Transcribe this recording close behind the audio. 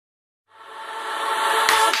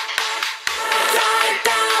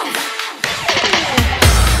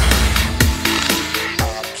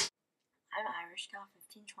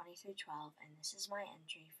20 through 12, and this is my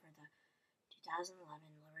entry for the 2011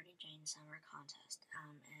 Liberty Jane Summer Contest,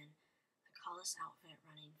 and I call this outfit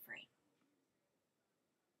Running Free.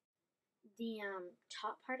 The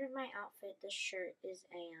top part of my outfit, this shirt, is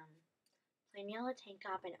a plain yellow tank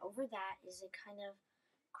top, and over that is a kind of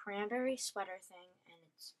cranberry sweater thing, and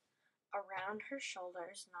it's around her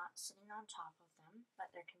shoulders, not sitting on top of them,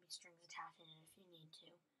 but there can be strings attached in it if you need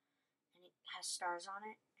to. And it has stars on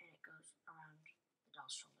it, and it goes around the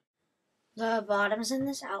doll's shoulder. The bottoms in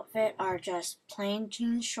this outfit are just plain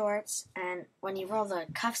jean shorts, and when you roll the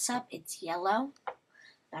cuffs up, it's yellow.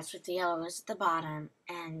 That's what the yellow is at the bottom,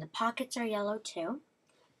 and the pockets are yellow too.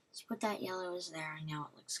 So put that yellow is there. I know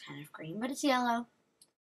it looks kind of green, but it's yellow.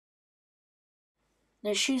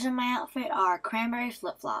 The shoes in my outfit are cranberry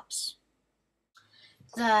flip-flops.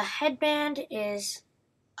 The headband is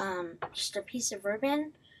just a piece of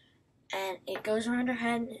ribbon, and it goes around her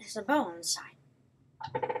head and has a bow on the side.